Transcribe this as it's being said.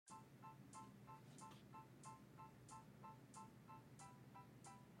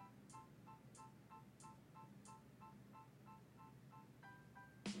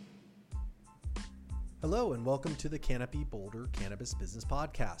Hello and welcome to the Canopy Boulder Cannabis Business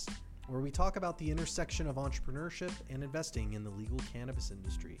Podcast, where we talk about the intersection of entrepreneurship and investing in the legal cannabis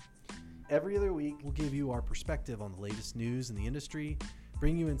industry. Every other week, we'll give you our perspective on the latest news in the industry,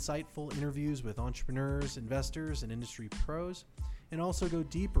 bring you insightful interviews with entrepreneurs, investors, and industry pros, and also go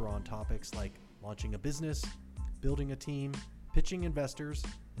deeper on topics like launching a business, building a team, pitching investors,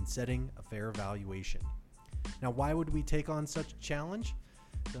 and setting a fair valuation. Now, why would we take on such a challenge?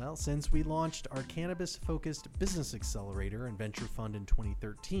 Well, since we launched our cannabis-focused business accelerator and venture fund in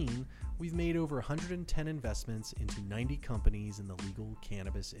 2013, we've made over 110 investments into 90 companies in the legal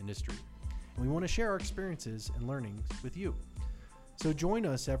cannabis industry. And we want to share our experiences and learnings with you. So join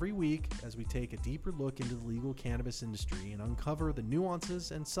us every week as we take a deeper look into the legal cannabis industry and uncover the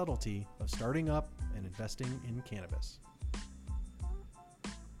nuances and subtlety of starting up and investing in cannabis.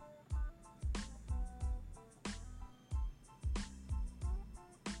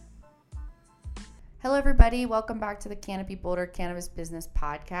 Hello, everybody. Welcome back to the Canopy Boulder Cannabis Business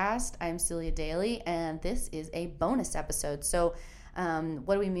Podcast. I'm Celia Daly, and this is a bonus episode. So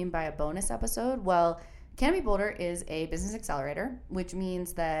what do we mean by a bonus episode? Well, Canopy Boulder is a business accelerator, which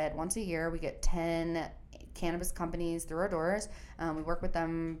means that once a year we get 10 cannabis companies through our doors. We work with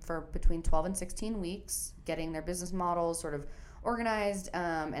them for between 12 and 16 weeks, getting their business models sort of organized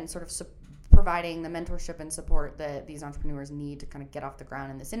and sort of providing the mentorship and support that these entrepreneurs need to kind of get off the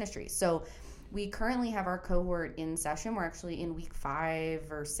ground in this industry. So we currently have our cohort in session. We're actually in week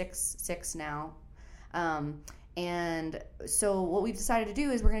 5 or 6 now. And so what we've decided to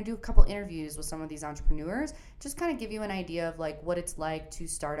do is we're going to do a couple interviews with some of these entrepreneurs, just kind of give you an idea of like what it's like to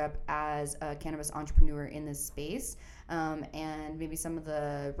start up as a cannabis entrepreneur in this space, and maybe some of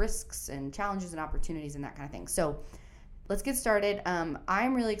the risks and challenges and opportunities and that kind of thing. So let's get started.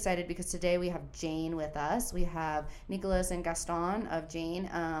 I'm really excited because today we have Jane with us. We have Nicholas and Gaston of Jane,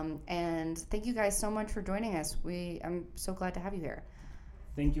 and thank you guys so much for joining us. I'm so glad to have you here.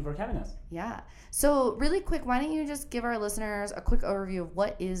 Thank you for having us. Yeah. So really quick, why don't you just give our listeners a quick overview of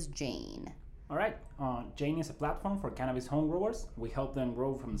what is Jane? All right. Jane is a platform for cannabis home growers. We help them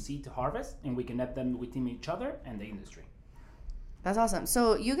grow from seed to harvest, and we connect them within each other and the industry. That's awesome.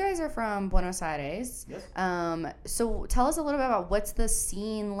 So you guys are from Buenos Aires. Yes. So tell us a little bit about what's the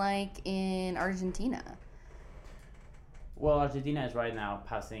scene like in Argentina. Well, Argentina is right now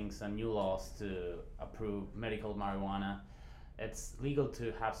passing some new laws to approve medical marijuana. It's legal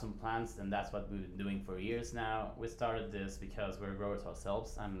to have some plants, and that's what we've been doing for years now. We started this because we're growers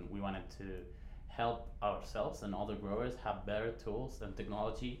ourselves, and we wanted to help ourselves and other growers have better tools and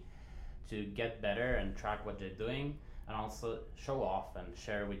technology to get better and track what they're doing, and also show off and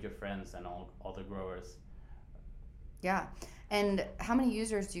share with your friends and all other growers. Yeah. And how many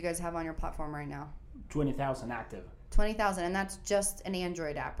users do you guys have on your platform right now? 20,000 active. 20,000, and that's just an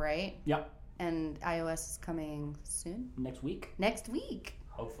Android app, right? Yep. And iOS is coming soon? Next week. Next week.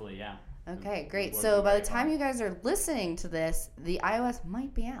 Hopefully, yeah. Okay, great. So by the time you guys are listening to this, the iOS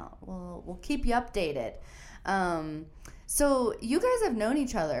might be out. We'll keep you updated. So you guys have known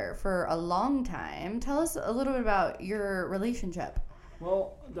each other for a long time. Tell us a little bit about your relationship.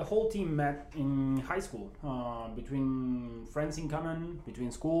 Well, the whole team met in high school, between friends in common, between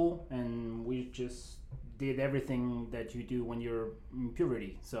school, and we just did everything that you do when you're in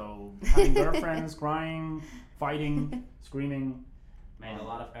puberty. So having girlfriends, crying, fighting, screaming. Made a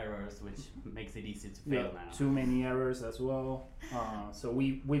lot of errors, which makes it easy to fail now. Too many errors as well. So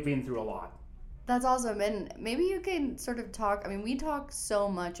we've been through a lot. That's awesome. And maybe you can sort of talk, we talk so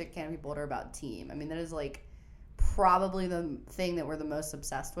much at Canopy Boulder about team. That is like probably the thing that we're the most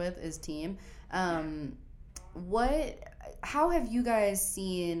obsessed with is team. How have you guys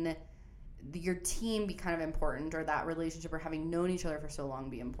seen your team be kind of important, or that relationship, or having known each other for so long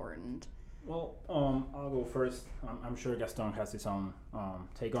be important? Well, I'll go first. I'm sure Gaston has his own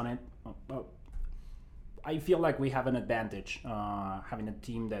take on it. I feel like we have an advantage having a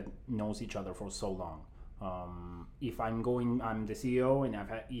team that knows each other for so long. If I'm the CEO, and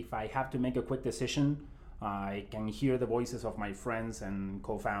if I have to make a quick decision, I can hear the voices of my friends and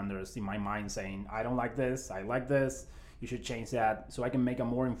co-founders in my mind saying, I don't like this, I like this, you should change that, so I can make a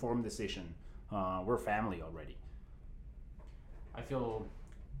more informed decision. We're family already. I feel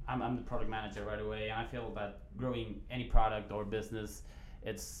I'm the product manager right away, and I feel that growing any product or business,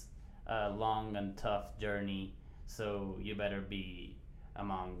 it's a long and tough journey, so you better be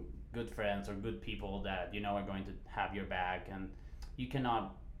among good friends or good people that you know are going to have your back, and you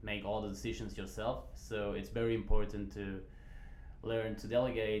cannot make all the decisions yourself, so it's very important to learn to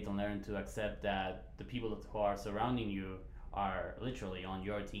delegate and learn to accept that the people who are surrounding you are literally on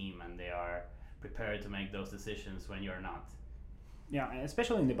your team and they are prepared to make those decisions when you're not. Yeah, and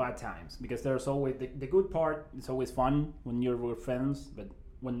especially in the bad times, because there's always the good part. It's always fun when you're with friends, but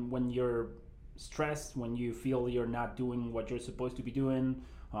when you're stressed, when you feel you're not doing what you're supposed to be doing,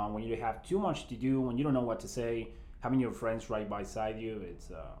 when you have too much to do, when you don't know what to say, having your friends right beside you,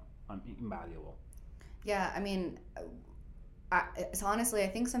 it's invaluable. Yeah, I mean, it's honestly, I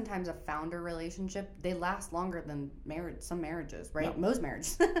think sometimes a founder relationship, they last longer than some marriages, right? Yeah. Most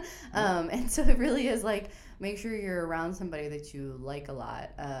marriages. And so it really is like, make sure you're around somebody that you like a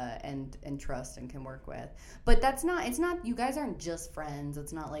lot and trust and can work with. But it's not, you guys aren't just friends.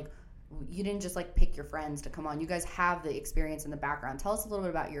 It's not like, you didn't just like pick your friends to come on. You guys have the experience in the background. Tell us a little bit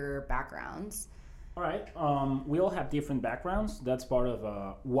about your backgrounds. All right. We all have different backgrounds. That's part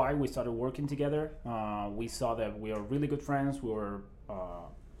of why we started working together. We saw that we are really good friends. We were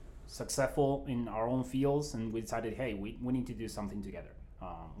successful in our own fields, and we decided, hey, we need to do something together.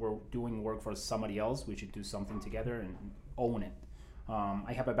 We're doing work for somebody else. We should do something together and own it.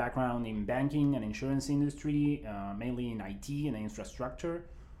 I have a background in banking and insurance industry, mainly in IT and infrastructure.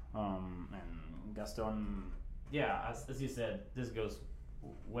 And Gaston. Yeah, as you said, this goes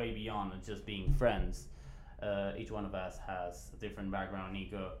way beyond just being friends. Each one of us has a different background.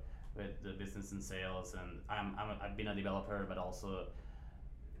 Nico with the business and sales, and I've been a developer, but also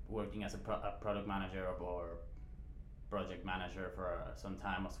working as a product manager or project manager for some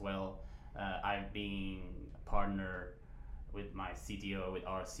time as well. I've been a partner with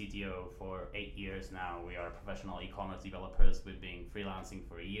our CTO for 8 years now. We are professional e-commerce developers. We've been freelancing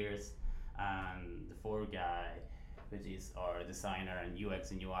for years, and the fourth guy, which is our designer and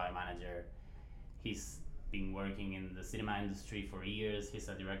UX and UI manager, he's been working in the cinema industry for years. He's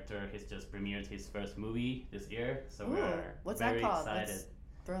a director. He's just premiered his first movie this year, so we're What's very that called? excited. Let's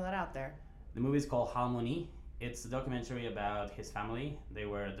throw that out there. The movie is called Harmony. It's a documentary about his family. They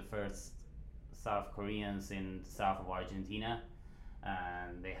were the first South Koreans in the south of Argentina,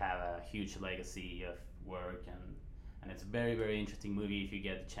 and they have a huge legacy of work, and it's a very, very interesting movie if you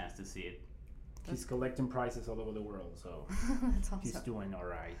get the chance to see it. He's collecting prizes all over the world, so That's awesome. he's doing all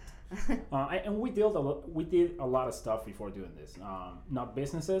right. And we did a lot of stuff before doing this. Not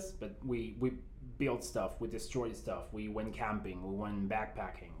businesses, but we built stuff. We destroyed stuff. We went camping. We went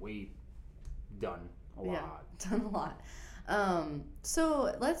backpacking. We done a lot. Yeah, done a lot.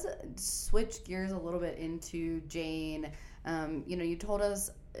 So let's switch gears a little bit into Jane. You told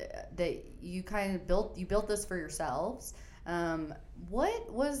us that you kind of built this for yourselves.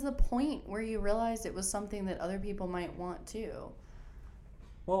 What was the point where you realized it was something that other people might want too?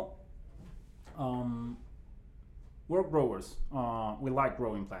 Well, we're growers. We like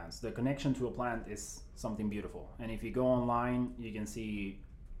growing plants. The connection to a plant is something beautiful. And if you go online, you can see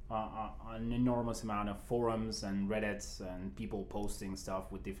an enormous amount of forums and Reddits and people posting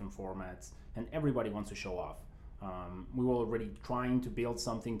stuff with different formats. And everybody wants to show off. We were already trying to build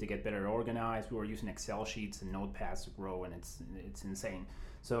something to get better organized. We were using Excel sheets and notepads to grow, and it's insane.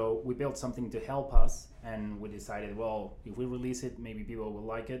 So we built something to help us, and we decided, well, if we release it, maybe people will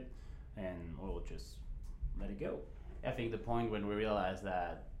like it, and we'll just let it go. I think the point when we realized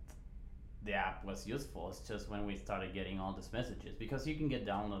that the app was useful is just when we started getting all these messages, because you can get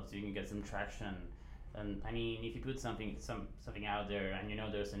downloads, you can get some traction, and I mean, if you put something out there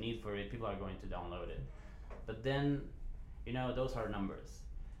and there's a need for it, people are going to download it. But then, those are numbers.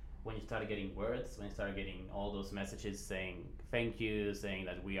 When you started getting words, when you started getting all those messages saying thank you, saying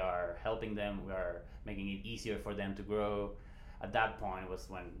that we are helping them, we are making it easier for them to grow, at that point was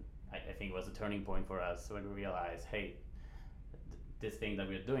when I think it was a turning point for us, when we realized, hey, this thing that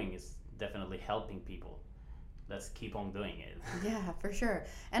we're doing is definitely helping people. Let's keep on doing it. Yeah, for sure.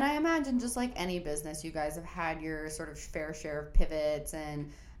 And I imagine just like any business, you guys have had your sort of fair share of pivots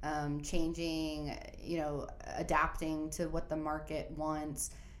and changing, adapting to what the market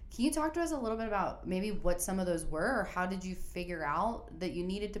wants. Can you talk to us a little bit about maybe what some of those were, or how did you figure out that you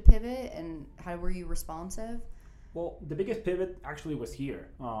needed to pivot, and how were you responsive? Well, the biggest pivot actually was here.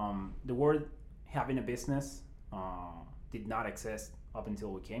 The word having a business did not exist up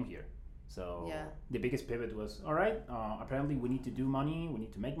until we came here. So yeah. The biggest pivot was, all right, apparently we need to do money, we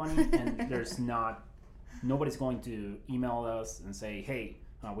need to make money, and nobody's going to email us and say, hey,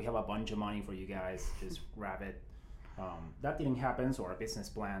 we have a bunch of money for you guys, just grab it. That didn't happen, so our business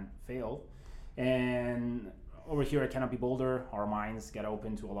plan failed. And over here at Canopy Boulder, our minds get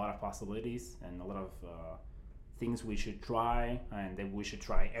open to a lot of possibilities and a lot of things we should try, and that we should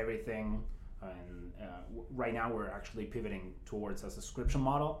try everything. And right now we're actually pivoting towards a subscription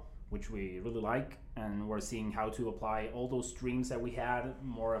model, which we really like, and we're seeing how to apply all those streams that we had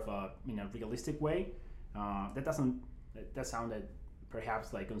more of a realistic way. That sounded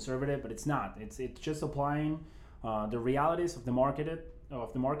perhaps like conservative, but it's not. It's just applying the realities of the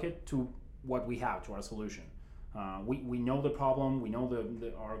market to what we have, to our solution. We know the problem, we know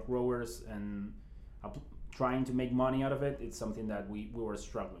our growers, and trying to make money out of it, it's something that we were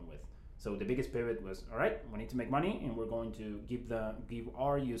struggling with. So the biggest pivot was, all right, we need to make money, and we're going to give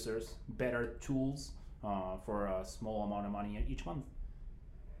our users better tools for a small amount of money each month.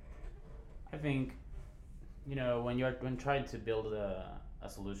 I think, when trying to build a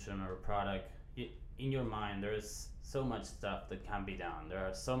solution or a product, in your mind there's so much stuff that can be done. There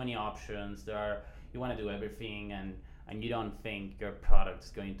are so many options. You want to do everything, and you don't think your product is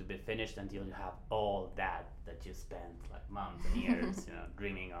going to be finished until you have all that you spent like months and years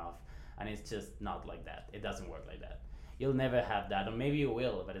dreaming of. And it's just not like that. It doesn't work like that. You'll never have that, or maybe you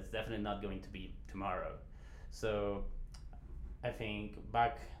will, but it's definitely not going to be tomorrow. So I think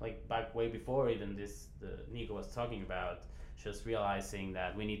back way before even Nico was talking about, just realizing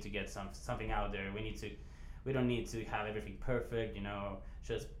that we need to get something out there. We don't need to have everything perfect,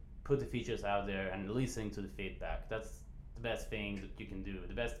 just put the features out there and listen to the feedback. That's the best thing that you can do.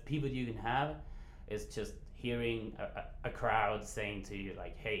 The best pivot you can have is just hearing a crowd saying to you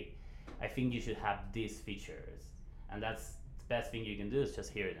like, hey, I think you should have these features. And that's the best thing you can do, is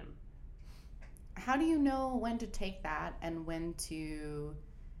just hear them. How do you know when to take that and when to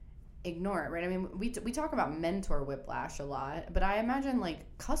ignore it, right? I mean, we talk about mentor whiplash a lot, but I imagine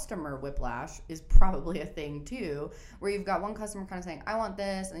like customer whiplash is probably a thing too, where you've got one customer kind of saying, I want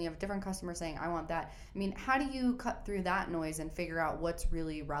this, and you have a different customer saying, I want that. I mean, how do you cut through that noise and figure out what's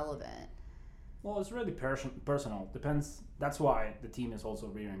really relevant? Well, it's really personal. Depends. That's why the team is also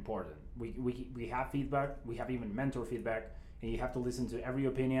really important. We have feedback. We have even mentor feedback, and you have to listen to every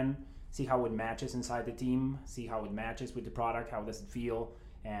opinion, see how it matches inside the team, see how it matches with the product, how does it feel,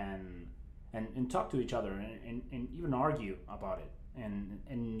 and talk to each other and even argue about it. And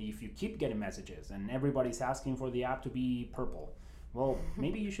if you keep getting messages and everybody's asking for the app to be purple, well,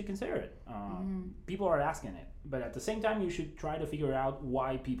 maybe you should consider it. People are asking it, but at the same time, you should try to figure out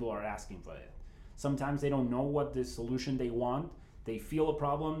why people are asking for it. Sometimes they don't know what the solution they want. They feel a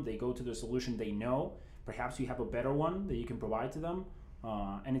problem, they go to the solution they know. Perhaps you have a better one that you can provide to them.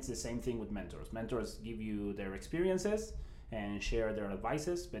 And it's the same thing with mentors. Mentors give you their experiences and share their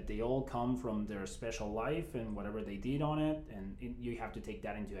advices, but they all come from their special life and whatever they did on it, and you have to take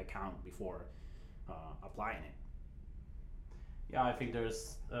that into account before applying it. Yeah, I think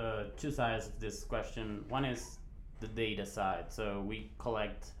there's two sides of this question. One is the data side. So we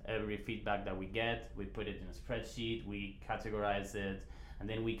collect every feedback that we get, we put it in a spreadsheet, we categorize it, and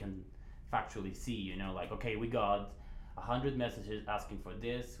then we can factually see, like, okay, we got 100 messages asking for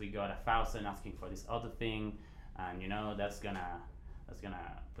this, we got 1,000 asking for this other thing, and that's gonna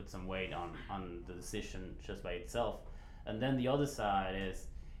put some weight on the decision just by itself. And then the other side is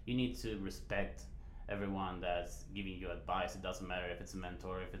you need to respect everyone that's giving you advice. It doesn't matter if it's a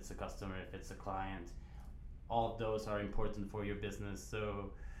mentor, if it's a customer, if it's a client. All of those are important for your business.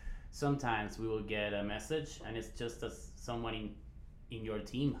 So sometimes we will get a message and it's just as someone in your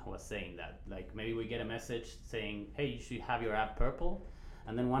team was saying that. Like maybe we get a message saying, hey, you should have your app purple.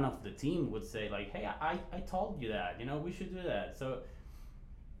 And then one of the team would say like, hey, I told you that, we should do that. So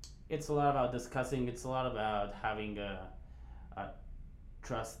it's a lot about discussing. It's a lot about having a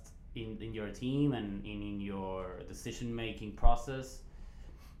trust in your team and in your decision-making process,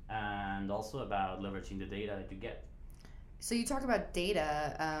 and also about leveraging the data that you get. So you talk about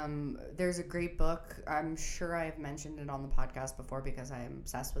data. There's a great book. I'm sure I have mentioned it on the podcast before because I am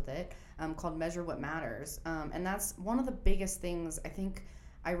obsessed with it, called Measure What Matters. And that's one of the biggest things I think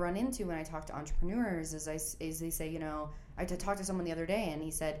I run into when I talk to entrepreneurs is they say, I talked to someone the other day and he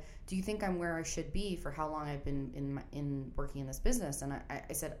said, do you think I'm where I should be for how long I've been in working in this business? And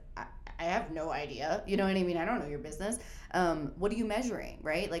I said, I have no idea. You know what I mean? I don't know your business. What are you measuring,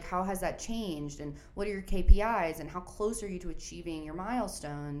 right? Like how has that changed? And what are your KPIs? And how close are you to achieving your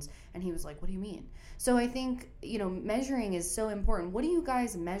milestones? And he was like, what do you mean? So I think, measuring is so important. What do you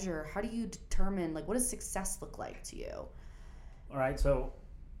guys measure? How do you determine, what does success look like to you? All right. So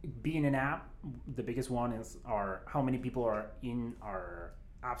being an app, the biggest one is how many people are in our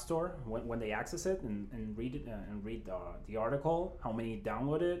app store when they access it and read it and read the article, how many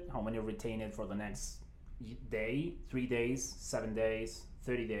download it, how many retain it for the next day, 3 days, 7 days,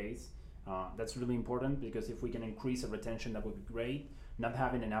 30 days. That's really important because if we can increase the retention, that would be great. Not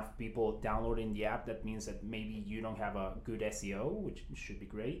having enough people downloading the app, that means that maybe you don't have a good SEO, which should be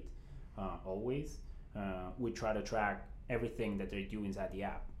great always. We try to track everything that they do inside the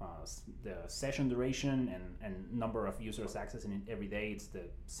app, the session duration and number of users accessing it every day. It's the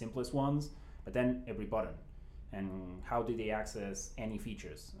simplest ones, but then every button and how did they access any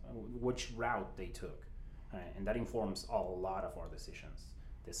features, which route they took, and that informs a lot of our decisions,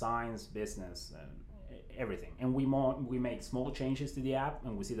 designs, business, everything. And we make small changes to the app,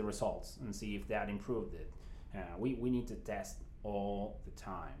 and we see the results and see if that improved it. We need to test all the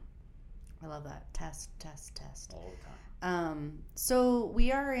time. I love that. Test All the time. So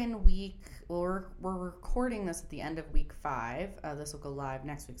we are in we're recording this at the end of week 5. This will go live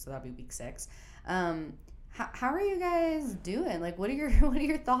next week, so that'll be week 6. How are you guys doing? Like, what are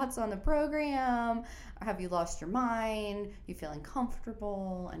your thoughts on the program? Have you lost your mind? You feeling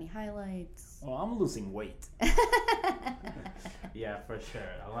comfortable? Any highlights? Well, I'm losing weight. Yeah, for sure.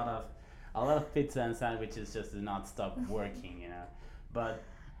 A lot of pizza and sandwiches just do not stop working, you know. But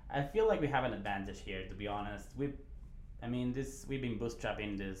I feel like we have an advantage here, to be honest. We've been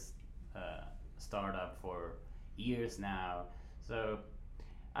bootstrapping this startup for years now. So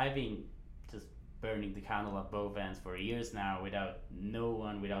I've been just burning the candle at both ends for years now, without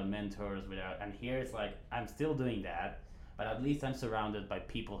mentors, and here it's like I'm still doing that, but at least I'm surrounded by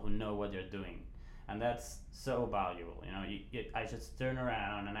people who know what they're doing, and that's so valuable. You know, I just turn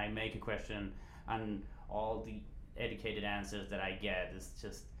around and I make a question, and all the educated answers that I get is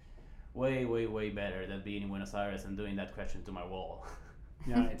just way better than being in Buenos Aires and doing that question to my wall.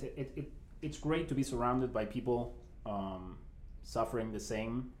 Yeah, it's great to be surrounded by people suffering the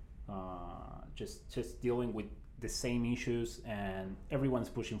same, just dealing with the same issues, and everyone's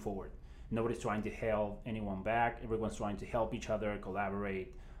pushing forward. Nobody's trying to hold anyone back. Everyone's trying to help each other,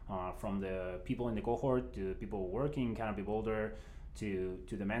 collaborate, from the people in the cohort to the people working in Canopy Boulder to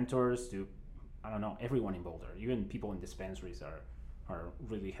the mentors to, I don't know, everyone in Boulder. Even people in dispensaries are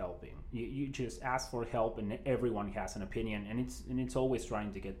really helping. You just ask for help, and everyone has an opinion, and it's always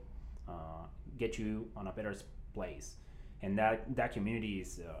trying to get you on a better place, and that community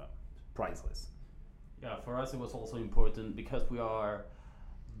is priceless. Yeah, for us it was also important because we are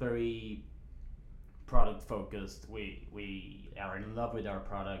very product focused. We are in love with our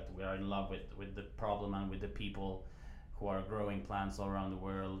product. We are in love with the problem and with the people who are growing plants all around the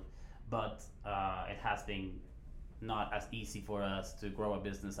world. But it has been not as easy for us to grow a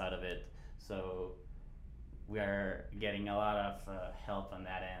business out of it. So we are getting a lot of help on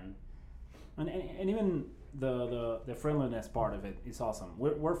that end. And even the friendliness part of it is awesome.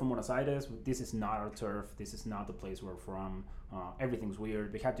 We're from Buenos Aires. This is not our turf. This is not the place we're from. Everything's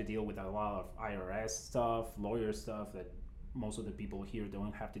weird. We have to deal with a lot of IRS stuff, lawyer stuff that most of the people here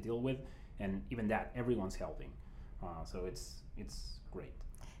don't have to deal with. And even that, everyone's helping. So it's great.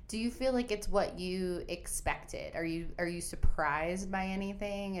 Do you feel like it's what you expected? Are you surprised by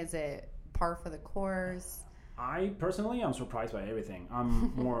anything? Is it par for the course? I personally am surprised by everything.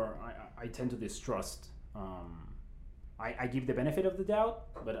 I'm more. I tend to distrust. I give the benefit of the doubt,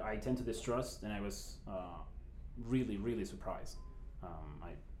 but I tend to distrust, and I was really surprised.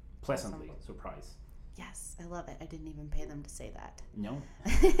 I pleasantly surprised. Yes, I love it. I didn't even pay them to say that. No.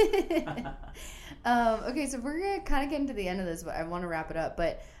 Okay, so we're gonna kind of get into the end of this, but I want to wrap it up.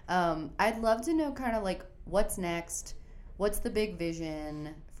 But I'd love to know kind of like what's next. What's the big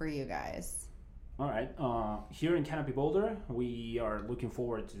vision for you guys? All right. Here in Canopy Boulder, we are looking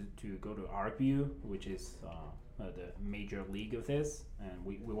forward to go to ArcView, which is the major league of this, and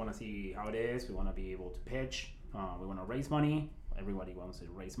we want to see how it is. We want to be able to pitch. We want to raise money. Everybody wants to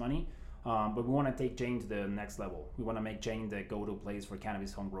raise money. But we want to take Jane to the next level. We want to make Jane the go-to place for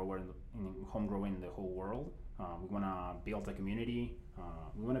cannabis home growing in the whole world. We want to build a community.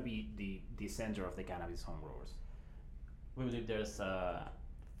 We want to be the center of the cannabis home growers. We believe there's a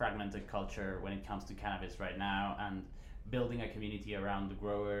fragmented culture when it comes to cannabis right now, and building a community around the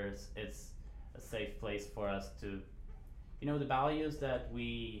growers, it's a safe place for us to, the values that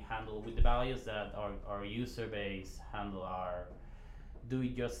we handle with the values that our user base handle are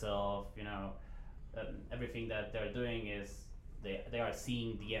do-it-yourself, everything that they're doing is they are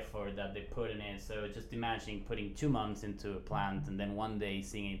seeing the effort that they put in it. So just imagine putting 2 months into a plant and then one day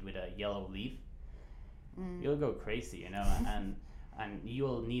seeing it with a yellow leaf. You'll go crazy, and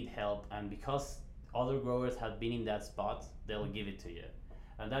you'll need help. And because other growers have been in that spot, they'll give it to you.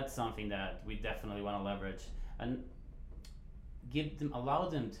 And that's something that we definitely want to leverage and allow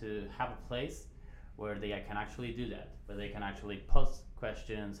them to have a place where they can actually do that, where they can actually post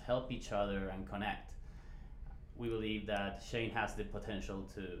questions, help each other, and connect. We believe that Shane has the potential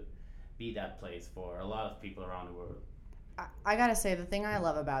to be that place for a lot of people around the world. I gotta say, the thing I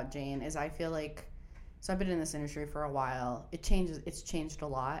love about Jane is I feel like, so I've been in this industry for a while. It's changed a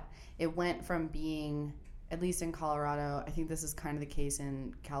lot. It went from being, at least in Colorado, I think this is kind of the case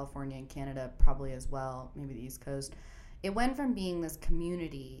in California and Canada probably as well, maybe the East Coast. it went from being this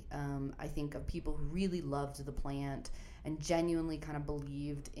community, I think, of people who really loved the plant and genuinely kind of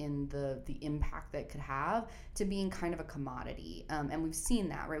believed in the impact that it could have, to being kind of a commodity. And we've seen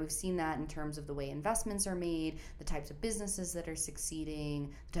that, right? We've seen that in terms of the way investments are made, the types of businesses that are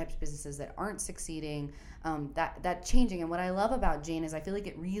succeeding, the types of businesses that aren't succeeding, that changing. And what I love about Jane is I feel like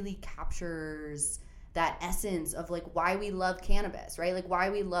it really captures that essence of like why we love cannabis, right? Like why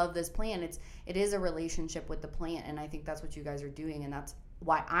we love this plant. It is a relationship with the plant, and I think that's what you guys are doing, and that's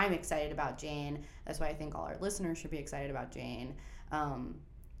why I'm excited about Jane. That's why I think all our listeners should be excited about Jane.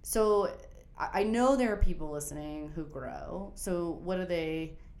 So I know there are people listening who grow. So what do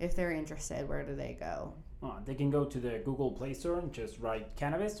they, if they're interested, where do they go? They can go to the Google Play Store and just write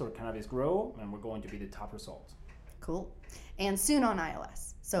cannabis or cannabis grow, and we're going to be the top result. Cool. And soon on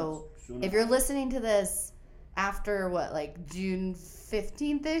iOS. So Soon if you're listening to this after like June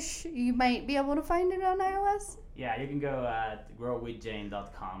 15th-ish, you might be able to find it on iOS. Yeah, you can go at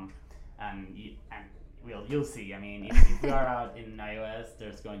growwithjane.com and you'll see. I mean, if we are out in iOS,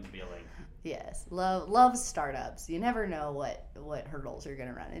 there's going to be a link. Yes, love startups. You never know what hurdles you're going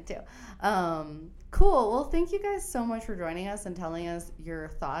to run into. Cool. Well, thank you guys so much for joining us and telling us your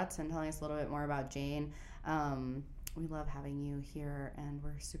thoughts and telling us a little bit more about Jane. We love having you here, and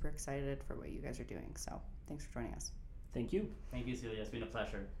we're super excited for what you guys are doing. So thanks for joining us. Thank you. Thank you, Celia. It's been a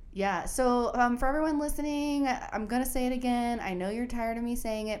pleasure. Yeah, so for everyone listening, I'm going to say it again. I know you're tired of me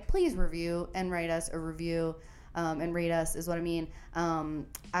saying it. Please review and write us a review, and rate us is what I mean.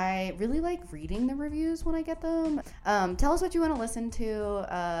 I really like reading the reviews when I get them. Tell us what you want to listen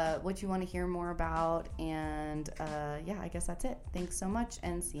to, what you want to hear more about, and yeah, I guess that's it. Thanks so much,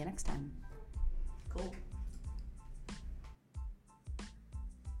 and see you next time. Cool.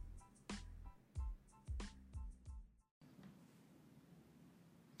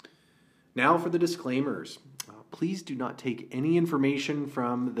 Now for the disclaimers. Please do not take any information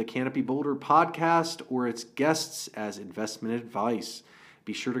from the Canopy Boulder podcast or its guests as investment advice.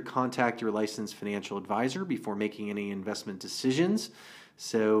 Be sure to contact your licensed financial advisor before making any investment decisions.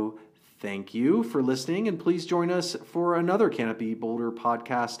 So thank you for listening, and please join us for another Canopy Boulder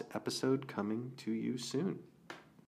podcast episode coming to you soon.